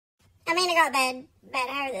I mean, I got bad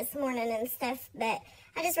hair this morning and stuff, but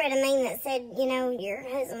I just read a meme that said, you know, your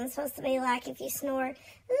husband's supposed to be like if you snore.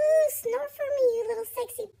 Ooh, snore for me, you little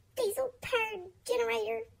sexy diesel-powered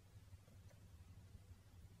generator.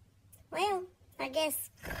 Well, I guess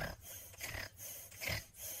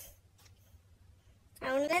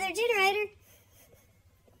I want another generator.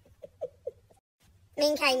 Me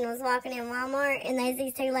and Kaden was walking in Walmart, and there's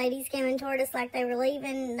these two ladies coming toward us like they were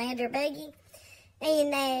leaving, and they had their buggy.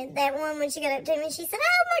 And that one, when she got up to me, she said,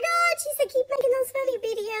 oh my God, she said, keep making those funny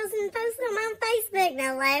videos and posting them on Facebook. And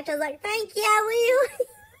I laughed. I was like, thank you, I will.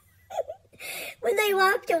 When they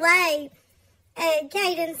walked away,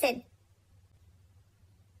 Kaden said,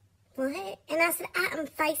 what? And I said, I am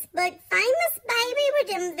Facebook famous, baby, with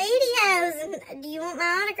them videos. And do you want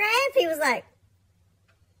my autograph? He was like,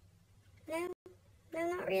 no,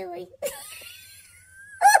 not really.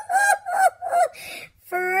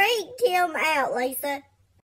 Freaked him out, Lisa.